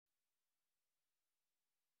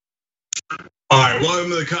All right, welcome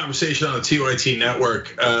to the conversation on the TYT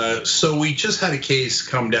network. So we just had a case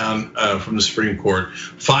come down from the Supreme Court,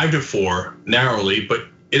 5-4, narrowly, but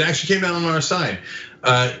it actually came down on our side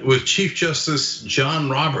with Chief Justice John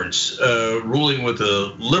Roberts ruling with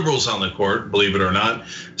the liberals on the court, believe it or not,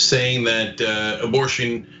 saying that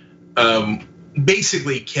abortion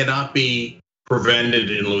basically cannot be prevented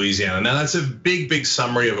in Louisiana. Now that's a big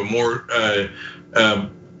summary of a more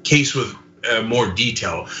case with more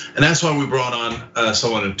detail, and that's why we brought on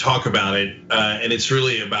someone to talk about it. And it's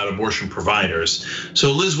really about abortion providers.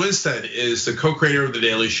 So Lizz Winstead is the co-creator of The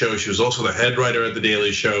Daily Show. She was also the head writer at The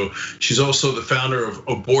Daily Show. She's also the founder of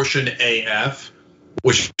Abortion AF,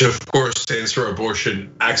 which of course stands for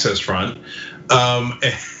Abortion Access Front.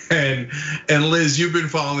 And Lizz, you've been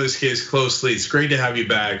following this case closely. It's great to have you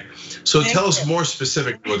back. So tell us more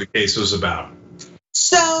specifically what the case was about.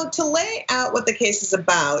 So to lay out what the case is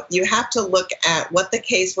about, you have to look at what the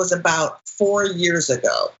case was about 4 years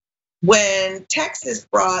ago, when Texas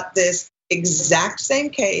brought this exact same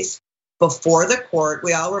case before the court.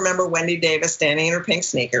 We all remember Wendy Davis standing in her pink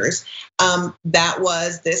sneakers. That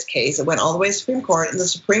was this case. It went all the way to the Supreme Court, and the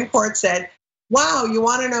Supreme Court said, wow, you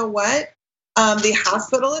wanna know what? The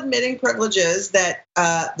hospital admitting privileges that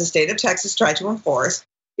the state of Texas tried to enforce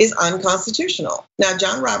is unconstitutional. Now,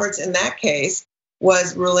 John Roberts in that case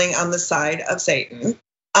was ruling on the side of Satan,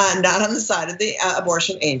 not on the side of the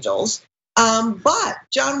abortion angels. But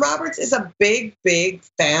John Roberts is a big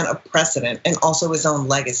fan of precedent and also his own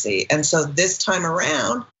legacy. And so this time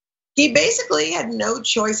around, he basically had no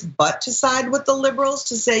choice but to side with the liberals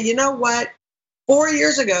to say, you know what? 4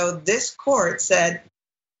 years ago, this court said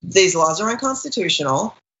these laws are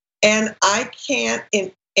unconstitutional, and I can't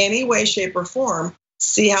in any way, shape, or form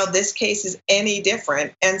see how this case is any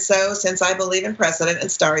different. And so since I believe in precedent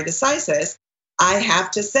and stare decisis, I have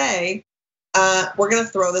to say, we're gonna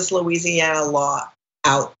throw this Louisiana law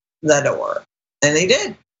out the door. And they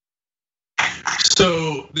did.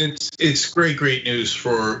 So it's great news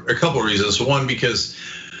for a couple of reasons. One, because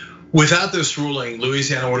without this ruling,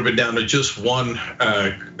 Louisiana would have been down to just one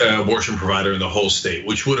abortion provider in the whole state,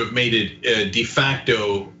 which would have made it de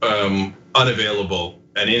facto unavailable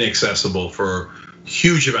and inaccessible for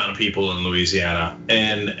huge amount of people in Louisiana,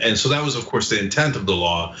 and so that was, of course, the intent of the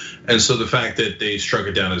law. And so the fact that they struck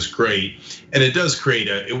it down is great, and it does create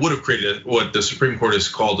it would have created what the Supreme Court has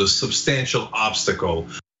called a substantial obstacle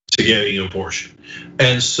to getting an abortion.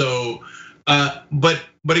 And so, but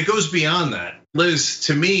it goes beyond that. Lizz,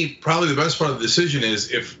 to me, probably the best part of the decision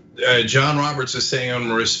is if John Roberts is saying, I'm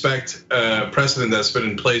gonna respect precedent that's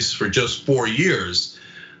been in place for just 4 years.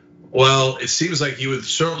 Well, it seems like you would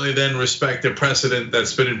certainly then respect a precedent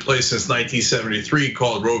that's been in place since 1973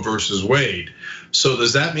 called Roe versus Wade. So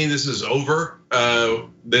does that mean this is over?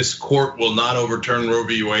 This court will not overturn Roe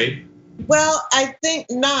v. Wade? Well, I think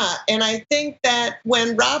not. And I think that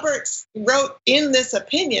when Roberts wrote in this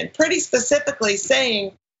opinion, pretty specifically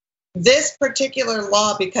saying this particular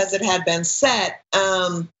law, because it had been set,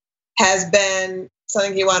 has been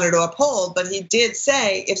something he wanted to uphold, but he did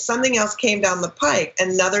say if something else came down the pike,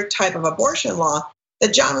 another type of abortion law,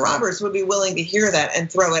 that John Roberts would be willing to hear that and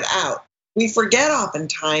throw it out. We forget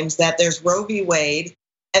oftentimes that there's Roe v. Wade,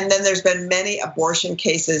 and then there's been many abortion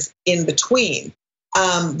cases in between.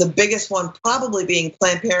 The biggest one probably being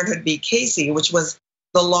Planned Parenthood v. Casey, which was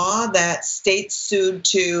the law that states sued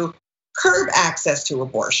to curb access to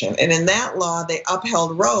abortion. And in that law, they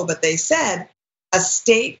upheld Roe, but they said a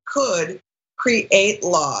state could create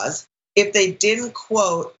laws if they didn't,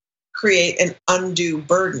 quote, create an undue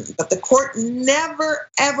burden. But the court never,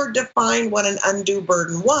 ever defined what an undue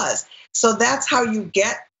burden was. So that's how you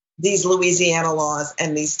get these Louisiana laws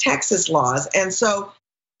and these Texas laws. And so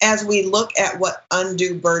as we look at what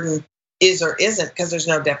undue burden is or isn't, because there's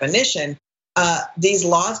no definition, these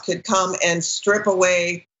laws could come and strip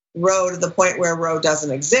away Roe to the point where Roe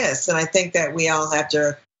doesn't exist. And I think that we all have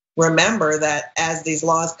to remember that as these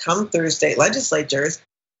laws come through state legislatures,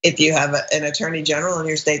 if you have an attorney general in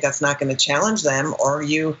your state that's not going to challenge them,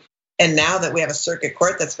 and now that we have a circuit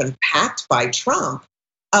court that's been packed by Trump,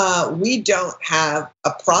 we don't have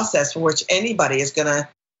a process for which anybody is going to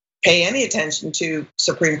pay any attention to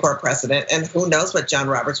Supreme Court precedent, and who knows what John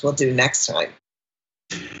Roberts will do next time.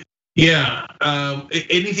 Yeah,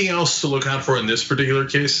 anything else to look out for in this particular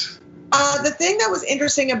case? The thing that was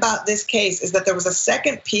interesting about this case is that there was a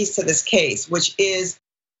second piece to this case, which is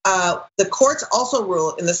the courts also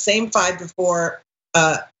ruled in the same 5-4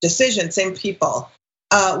 decision, same people,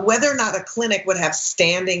 whether or not a clinic would have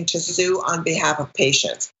standing to sue on behalf of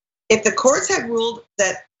patients. If the courts had ruled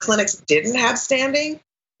that clinics didn't have standing,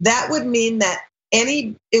 that would mean that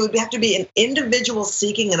it would have to be an individual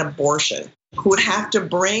seeking an abortion who would have to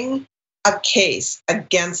bring a case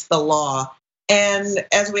against the law. And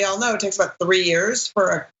as we all know, it takes about 3 years for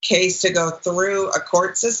a case to go through a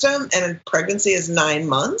court system, and pregnancy is 9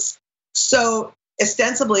 months. So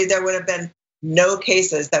ostensibly, there would have been no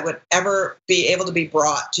cases that would ever be able to be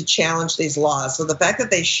brought to challenge these laws. So the fact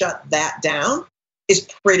that they shut that down is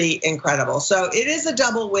pretty incredible. So it is a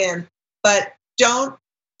double win, but don't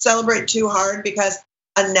celebrate too hard, because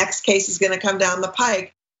a next case is going to come down the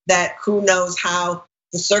pike that who knows how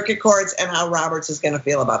the circuit courts and how Roberts is going to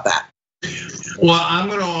feel about that. Well, I'm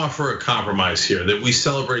going to offer a compromise here, that we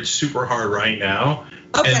celebrate super hard right now,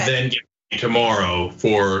 okay, and then get tomorrow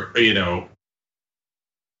for,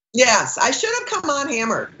 Yes, I should have come on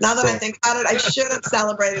hammered. Now that I think about it, I should have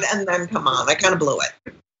celebrated and then come on. I kind of blew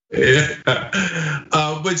it.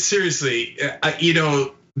 Yeah, but seriously,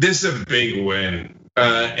 this is a big win.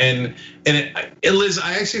 And Liz,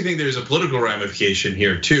 I actually think there's a political ramification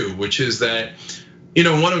here too, which is that,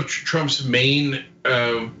 one of Trump's main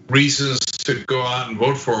reasons to go out and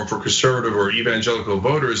vote for him, for conservative or evangelical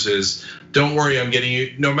voters, is don't worry, I'm getting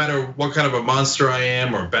you, no matter what kind of a monster I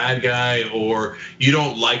am or bad guy, or you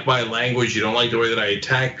don't like my language, you don't like the way that I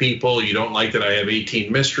attack people, you don't like that I have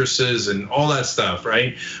 18 mistresses and all that stuff,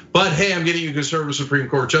 right? But hey, I'm getting you a conservative Supreme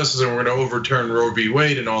Court justice, and we're going to overturn Roe v.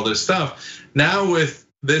 Wade and all this stuff. Now with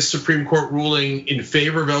this Supreme Court ruling in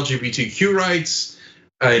favor of LGBTQ rights,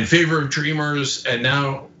 in favor of dreamers, and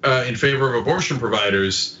now in favor of abortion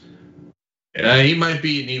providers, he might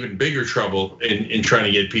be in even bigger trouble in trying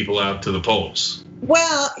to get people out to the polls.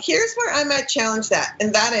 Well, here's where I might challenge that,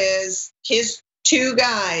 and that is his two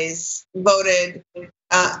guys voted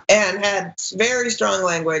and had very strong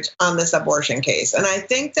language on this abortion case. And I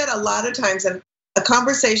think that a lot of times, and a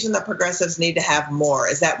conversation that progressives need to have more,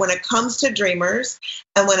 is that when it comes to dreamers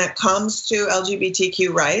and when it comes to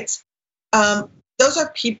LGBTQ rights, those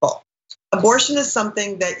are people. Abortion is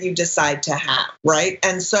something that you decide to have, right?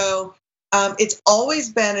 And so it's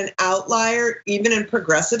always been an outlier, even in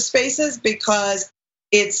progressive spaces, because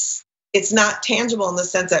it's not tangible in the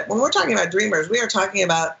sense that when we're talking about dreamers, we are talking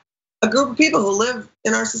about a group of people who live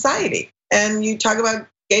in our society. And you talk about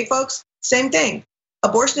gay folks, same thing.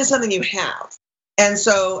 Abortion is something you have. And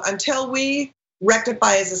so until we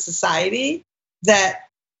rectify as a society that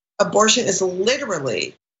abortion is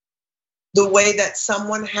literally the way that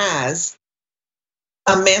someone has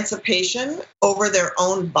emancipation over their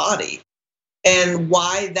own body, and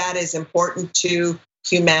why that is important to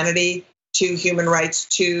humanity, to human rights,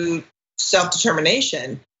 to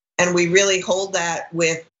self-determination, and we really hold that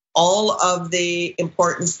with all of the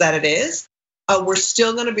importance that it is, we're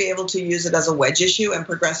still going to be able to use it as a wedge issue, and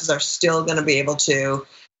progressives are still going to be able to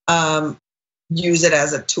use it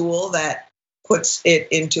as a tool that puts it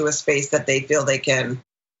into a space that they feel they can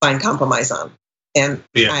find compromise on, and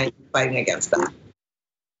I'm fighting against that.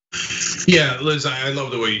 Yeah, Liz, I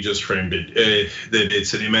love the way you just framed it, that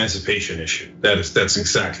it's an emancipation issue. That's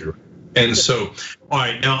exactly right. And so, all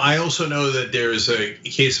right, now I also know that there's a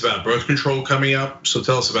case about birth control coming up. So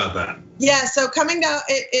tell us about that. Yeah, so coming down,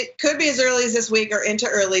 it could be as early as this week or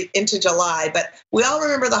into July, but we all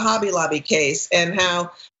remember the Hobby Lobby case and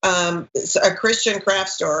how a Christian craft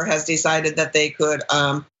store has decided that they could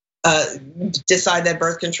decide that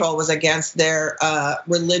birth control was against their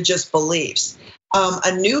religious beliefs.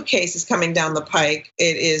 A new case is coming down the pike.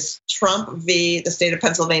 It is Trump v. the state of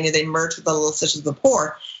Pennsylvania. They merged with the Little Sisters of the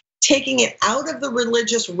Poor, taking it out of the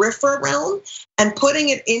religious RFRA realm and putting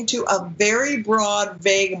it into a very broad,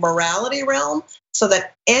 vague morality realm, so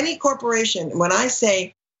that any corporation, when I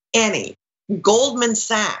say any, Goldman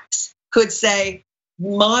Sachs could say,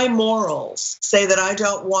 my morals say that I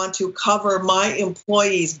don't want to cover my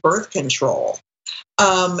employees' birth control.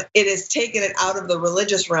 It has taken it out of the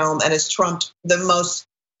religious realm and has trumped the most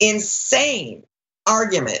insane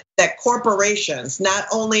argument that corporations not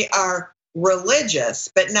only are religious,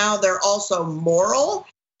 but now they're also moral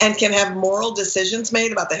and can have moral decisions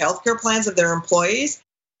made about the healthcare plans of their employees.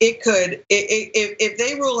 It could, if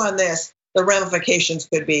they rule on this, the ramifications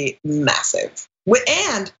could be massive.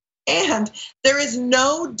 And there is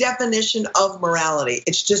no definition of morality.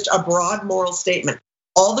 It's just a broad moral statement.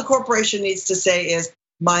 All the corporation needs to say is,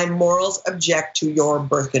 my morals object to your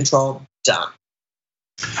birth control. Done.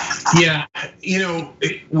 Yeah,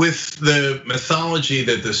 with the mythology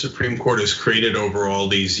that the Supreme Court has created over all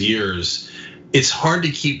these years, it's hard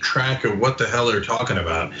to keep track of what the hell they're talking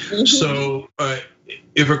about. Mm-hmm. So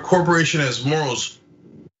if a corporation has morals,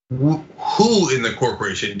 who in the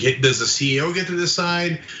corporation does the CEO get to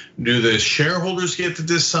decide? Do the shareholders get to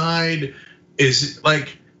decide? Is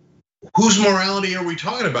like, whose morality are we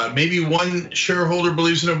talking about? Maybe one shareholder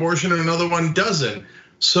believes in abortion and another one doesn't.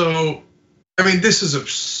 So, I mean, this is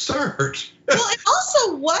absurd. Well, and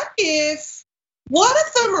also, what if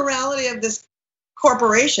the morality of this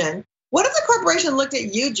corporation, what if the corporation looked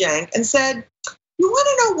at you, Cenk, and said, you want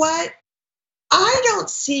to know what? I don't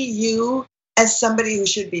see you as somebody who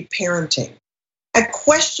should be parenting. I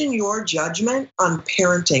question your judgment on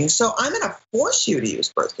parenting, so I'm going to force you to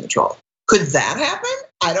use birth control. Could that happen?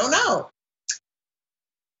 I don't know.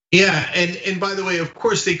 Yeah, and by the way, of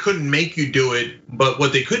course they couldn't make you do it, but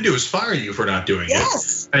what they could do is fire you for not doing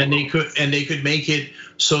it. And they could make it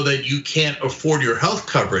so that you can't afford your health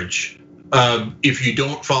coverage if you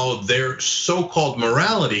don't follow their so-called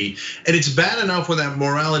morality. And it's bad enough when that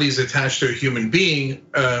morality is attached to a human being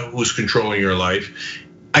who's controlling your life.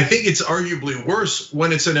 I think it's arguably worse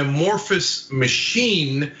when it's an amorphous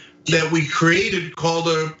machine that we created called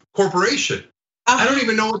a corporation. I don't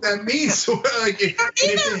even know what that means. Like, if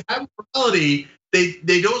they have morality,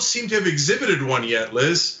 they don't seem to have exhibited one yet,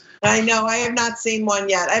 Liz. I know, I have not seen one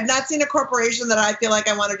yet. I've not seen a corporation that I feel like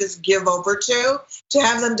I want to just give over to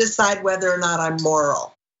have them decide whether or not I'm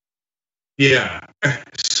moral. Yeah,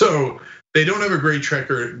 so they don't have a great track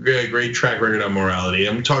record on morality.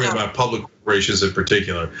 I'm talking about public corporations in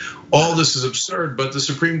particular. All this is absurd, but the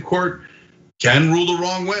Supreme Court can rule the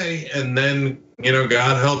wrong way, and then,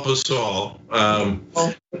 God help us all.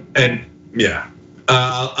 And yeah,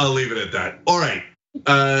 I'll leave it at that. All right,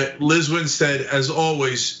 Liz Winstead, as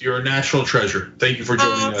always, you're a national treasure. Thank you for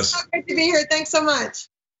joining us. So great to be here. Thanks so much.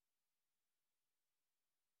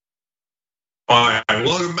 All right,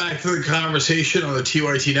 welcome back to the conversation on the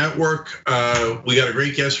TYT network. We got a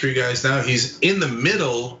great guest for you guys now. He's in the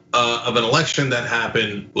middle of an election that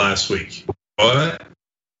happened last week. What?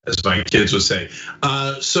 As my kids would say.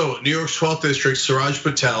 So New York's 12th district, Suraj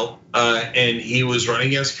Patel, and he was running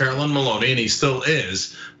against Carolyn Maloney, and he still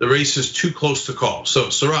is. The race is too close to call. So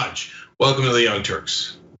Suraj, welcome to the Young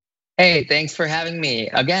Turks. Hey, thanks for having me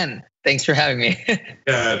again. Thanks for having me.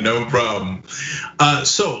 Yeah, no problem.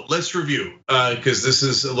 So let's review, because this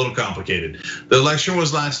is a little complicated. The election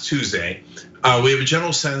was last Tuesday. We have a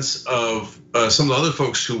general sense of some of the other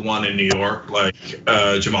folks who won in New York, like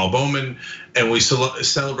Jamal Bowman, and we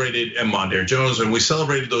celebrated, and Mondaire Jones, and we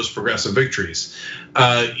celebrated those progressive victories.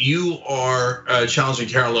 You are challenging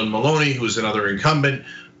Carolyn Maloney, who's another incumbent,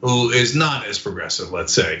 who is not as progressive,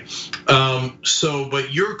 let's say.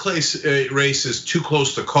 But your race is too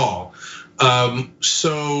close to call.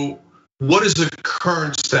 So what is the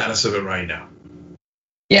current status of it right now?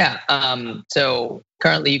 Yeah, so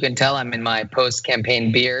currently you can tell I'm in my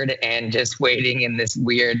post-campaign beard and just waiting in this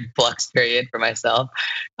weird flux period for myself.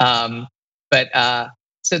 So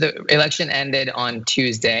the election ended on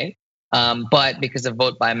Tuesday, but because of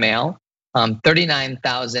vote by mail,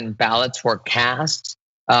 39,000 ballots were cast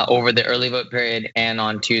over the early vote period and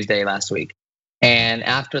on Tuesday last week. And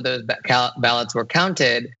after those ballots were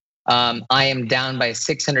counted, I am down by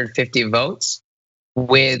 650 votes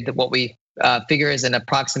with what we figure is an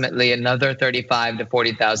approximately another 35 to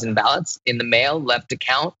 40,000 ballots in the mail left to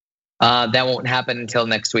count. That won't happen until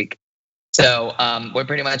next week. So we're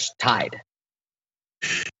pretty much tied.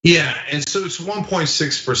 Yeah, and so it's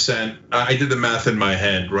 1.6%. I did the math in my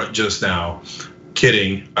head right just now.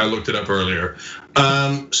 Kidding, I looked it up earlier.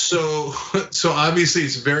 So obviously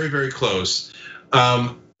it's very, very close.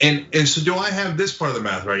 And so do I have this part of the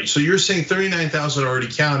math right? So you're saying 39,000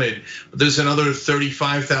 already counted, but there's another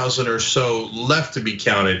 35,000 or so left to be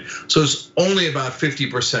counted. So it's only about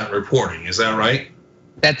 50% reporting, is that right?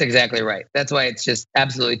 That's exactly right. That's why it's just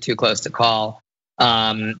absolutely too close to call.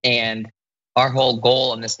 And our whole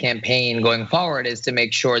goal in this campaign going forward is to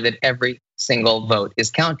make sure that every single vote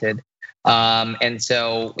is counted. And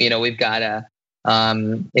so, we've got a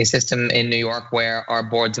system in New York where our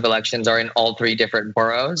boards of elections are in all three different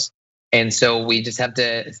boroughs. And so we just have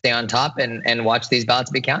to stay on top and watch these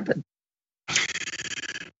ballots be counted.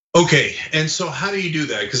 Okay, and so how do you do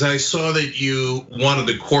that? Because I saw that you wanted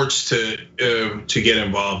the courts to get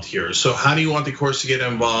involved here. So how do you want the courts to get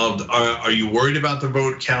involved? Are you worried about the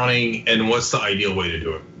vote counting, and what's the ideal way to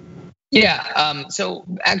do it? Yeah, so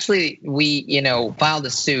actually we, filed a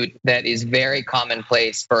suit that is very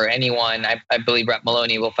commonplace for anyone. I believe Rep.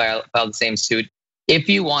 Maloney will file the same suit. If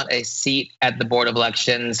you want a seat at the Board of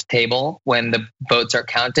Elections table when the votes are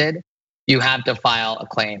counted, you have to file a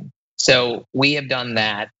claim. So we have done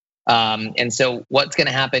that. And so what's going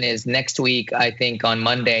to happen is next week, I think on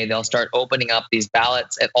Monday, they'll start opening up these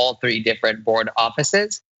ballots at all three different board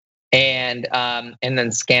offices and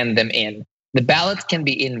then scan them in. The ballots can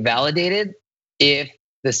be invalidated if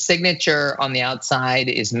the signature on the outside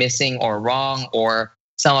is missing or wrong, or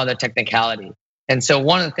some other technicality. And so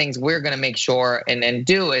one of the things we're going to make sure and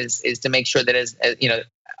do is to make sure that as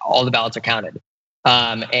all the ballots are counted,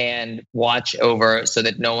 and watch over so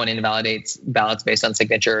that no one invalidates ballots based on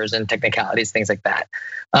signatures and technicalities, things like that.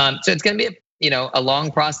 So it's going to be a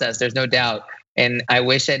long process. There's no doubt. And I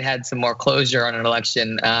wish I'd had some more closure on an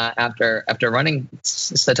election after running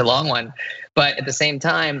such a long one. But at the same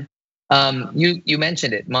time, you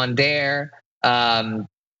mentioned it, Mondaire,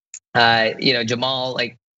 Jamal,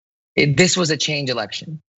 this was a change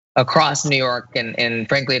election across New York and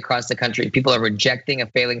frankly across the country. People are rejecting a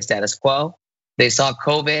failing status quo. They saw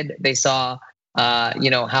COVID. They saw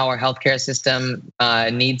how our healthcare system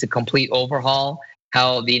needs a complete overhaul.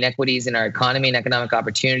 How the inequities in our economy and economic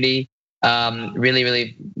opportunity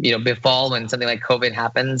really befall when something like COVID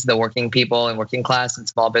happens. The working people and working class and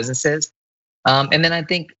small businesses. And then I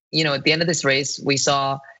think at the end of this race, we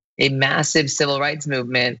saw a massive civil rights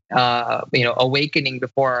movement, awakening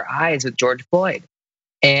before our eyes with George Floyd.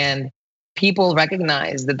 And people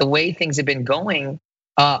recognize that the way things have been going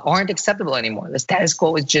aren't acceptable anymore. The status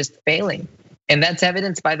quo is just failing. And that's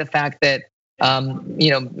evidenced by the fact that,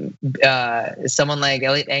 someone like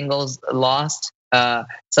Elliot Engels lost.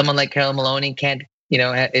 Someone like Carolyn Maloney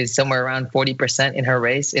is somewhere around 40% in her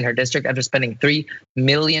race, in her district, after spending $3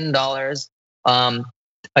 million,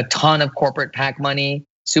 a ton of corporate PAC money,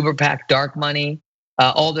 super PAC dark money,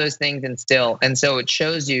 all those things instill. And so it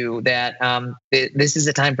shows you that this is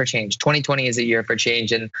a time for change. 2020 is a year for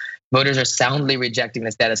change, and voters are soundly rejecting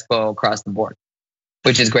the status quo across the board,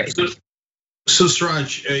 which is great. So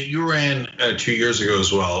Suraj, you ran 2 years ago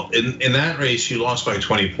as well. In that race, you lost by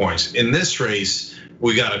 20 points. In this race,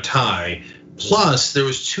 we got a tie. Plus, there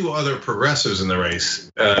was two other progressives in the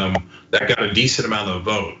race that got a decent amount of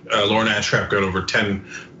the vote. Lauren Ashraf got over 10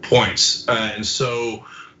 points. And so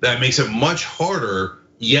that makes it much harder,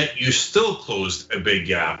 yet you still closed a big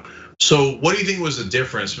gap. So what do you think was the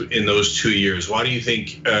difference in those 2 years? Why do you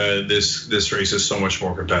think this race is so much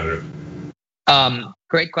more competitive?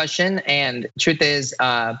 Great question. And truth is,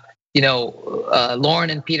 Lauren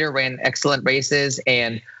and Peter ran excellent races,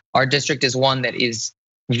 and our district is one that is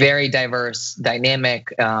very diverse,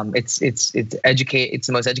 dynamic. It's the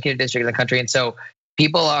most educated district in the country, and so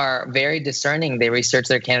people are very discerning. They research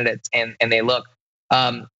their candidates and they look.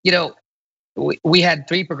 We had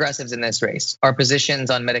three progressives in this race. Our positions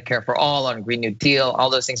on Medicare for all, on Green New Deal, all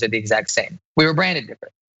those things are the exact same. We were branded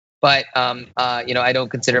different, but I don't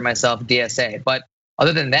consider myself DSA. But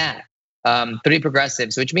other than that, three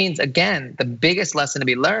progressives, which means again, the biggest lesson to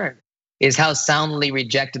be learned is how soundly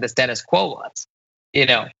rejected the status quo was.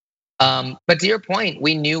 But to your point,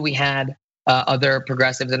 we knew we had other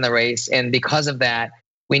progressives in the race, and because of that,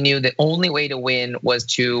 we knew the only way to win was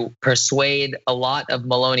to persuade a lot of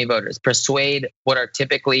Maloney voters, persuade what are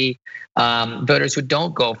typically voters who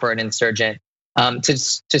don't go for an insurgent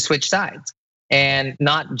to switch sides and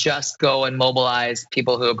not just go and mobilize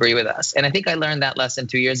people who agree with us. And I think I learned that lesson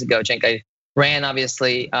 2 years ago, Cenk. I ran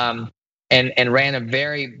obviously and ran a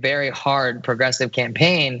very, very hard progressive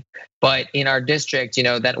campaign, but in our district,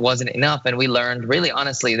 that wasn't enough. And we learned really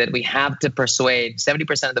honestly that we have to persuade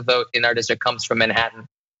 70% of the vote in our district comes from Manhattan.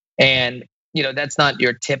 And, that's not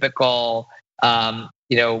your typical,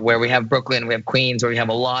 where we have Brooklyn, we have Queens, where we have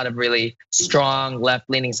a lot of really strong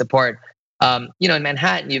left-leaning support. In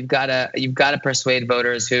Manhattan, you've got to persuade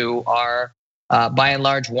voters who are, by and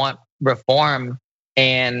large, want reform,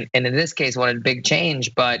 and in this case, wanted a big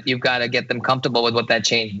change. But you've got to get them comfortable with what that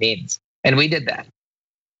change means, and we did that.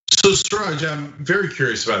 So Suraj, I'm very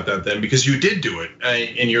curious about that then, because you did do it,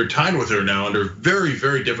 and you're tied with her now under very,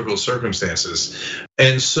 very difficult circumstances.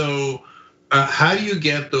 And so, how do you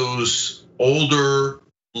get those older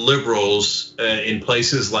liberals in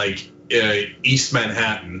places like East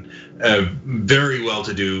Manhattan, very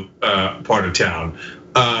well-to-do part of town,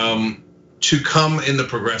 to come in the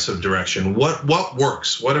progressive direction? What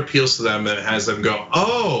works? What appeals to them that has them go,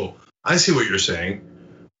 oh, I see what you're saying?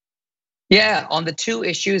 Yeah, on the two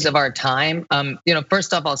issues of our time,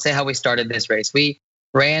 first off, I'll say how we started this race. We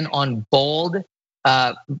ran on bold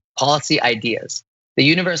policy ideas. The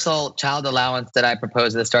universal child allowance that I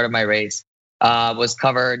proposed at the start of my race was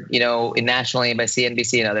covered, nationally by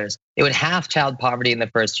CNBC and others. It would halve child poverty in the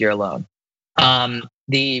first year alone.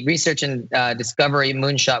 The research and discovery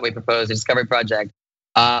moonshot we proposed, the Discovery Project,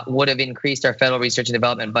 would have increased our federal research and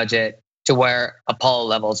development budget to where Apollo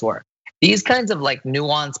levels were. These kinds of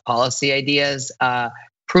nuanced policy ideas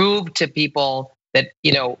prove to people that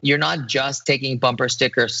you're not just taking bumper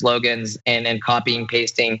sticker slogans and copying and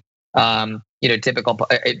pasting typical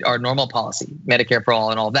or normal policy, Medicare for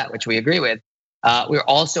all and all of that, which we agree with. We're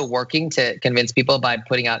also working to convince people by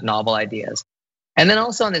putting out novel ideas. And then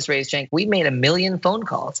also on this race, Cenk, we made 1 million phone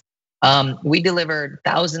calls. We delivered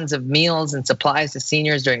thousands of meals and supplies to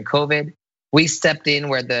seniors during COVID. We stepped in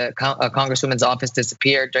where the Congresswoman's office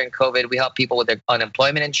disappeared during COVID. We helped people with their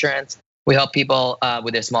unemployment insurance. We helped people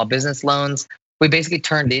with their small business loans. We basically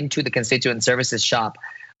turned into the constituent services shop.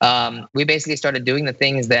 We basically started doing the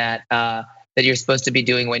things that you're supposed to be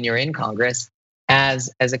doing when you're in Congress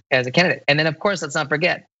as a candidate. And then, of course, let's not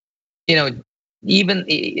forget, even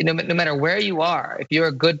no matter where you are, if you're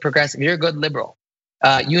a good progressive, you're a good liberal,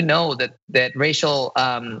 you know that racial,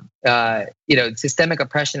 systemic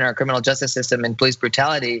oppression in our criminal justice system and police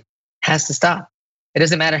brutality has to stop. It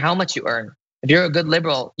doesn't matter how much you earn. If you're a good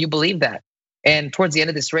liberal, you believe that. And towards the end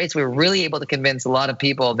of this race, we were really able to convince a lot of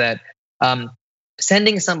people that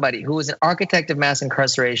sending somebody who was an architect of mass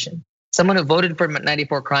incarceration, someone who voted for the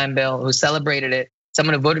 94 crime bill, who celebrated it,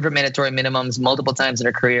 someone who voted for mandatory minimums multiple times in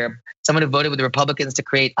her career, someone who voted with the Republicans to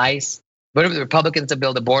create ICE, voted with the Republicans to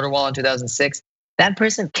build a border wall in 2006, that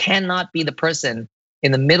person cannot be the person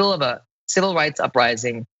in the middle of a civil rights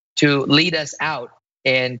uprising to lead us out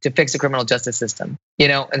and to fix the criminal justice system.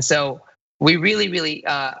 And so we really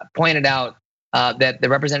pointed out that the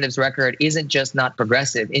representative's record isn't just not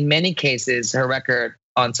progressive. In many cases, her record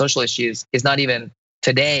on social issues is not even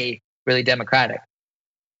today really democratic.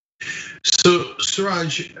 So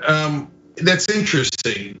Suraj, that's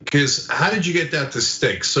interesting, because how did you get that to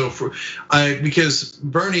stick? Because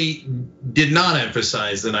Bernie did not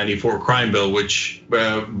emphasize the 94 crime bill, which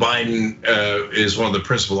Biden is one of the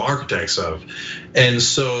principal architects of. And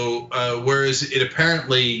so whereas it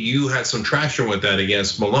apparently you had some traction with that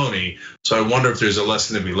against Maloney. So I wonder if there's a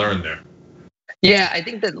lesson to be learned there. Yeah,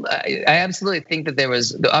 I absolutely think that there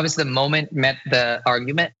was, obviously the moment met the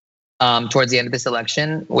argument. Towards the end of this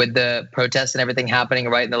election, with the protests and everything happening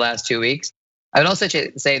right in the last 2 weeks. I would also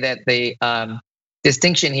say that the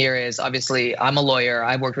distinction here is, obviously I'm a lawyer,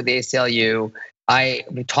 I worked with the ACLU.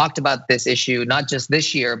 We talked about this issue, not just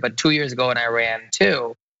this year, but 2 years ago when I ran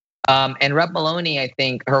too. And Rep. Maloney, I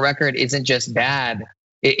think her record isn't just bad,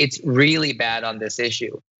 it's really bad on this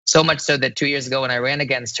issue. So much so that 2 years ago when I ran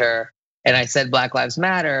against her and I said Black Lives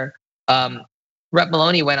Matter, Rep.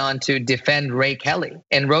 Maloney went on to defend Ray Kelly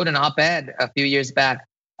and wrote an op-ed a few years back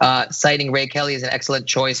citing Ray Kelly as an excellent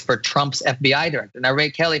choice for Trump's FBI director. Now, Ray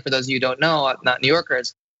Kelly, for those of you who don't know, not New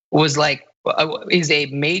Yorkers, is a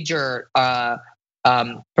major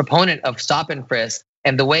proponent of stop and frisk,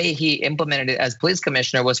 and the way he implemented it as police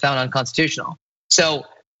commissioner was found unconstitutional. So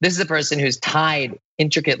this is a person who's tied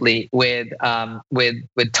intricately with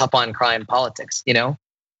tough on crime politics,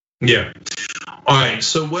 Yeah. All right,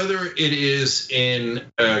 so whether it is in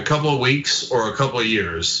a couple of weeks or a couple of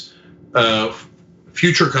years,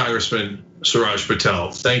 future Congressman Suraj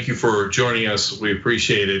Patel, thank you for joining us. We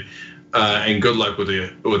appreciate it, and good luck with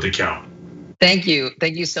the count. Thank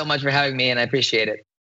you so much for having me, and I appreciate it.